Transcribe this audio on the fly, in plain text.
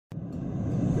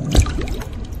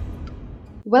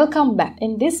Welcome back.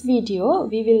 In this video,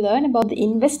 we will learn about the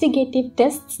investigative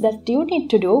tests that you need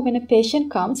to do when a patient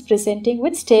comes presenting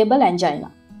with stable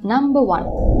angina. Number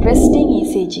 1. Resting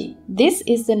ECG. This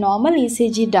is the normal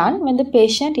ECG done when the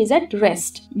patient is at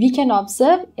rest. We can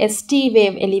observe ST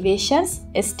wave elevations,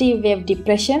 ST wave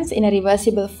depressions in a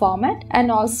reversible format, and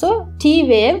also T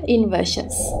wave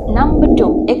inversions. Number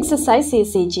 2. Exercise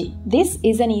ECG. This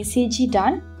is an ECG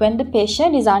done when the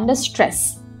patient is under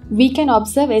stress. We can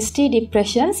observe ST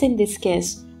depressions in this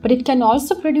case, but it can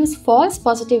also produce false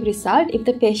positive result if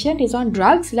the patient is on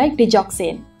drugs like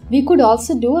digoxin. We could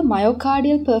also do a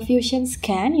myocardial perfusion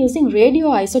scan using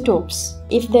radioisotopes.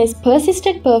 If there is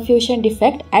persistent perfusion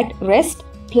defect at rest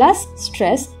plus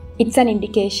stress, it's an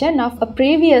indication of a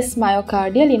previous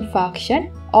myocardial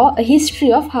infarction or a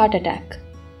history of heart attack.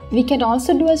 We can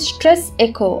also do a stress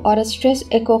echo or a stress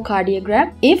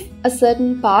echocardiogram. If a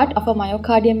certain part of a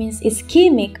myocardium is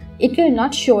ischemic, it will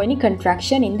not show any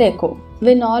contraction in the echo.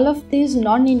 When all of these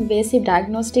non-invasive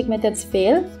diagnostic methods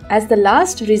fail, as the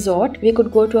last resort, we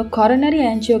could go to a coronary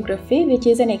angiography, which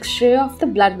is an X-ray of the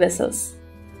blood vessels.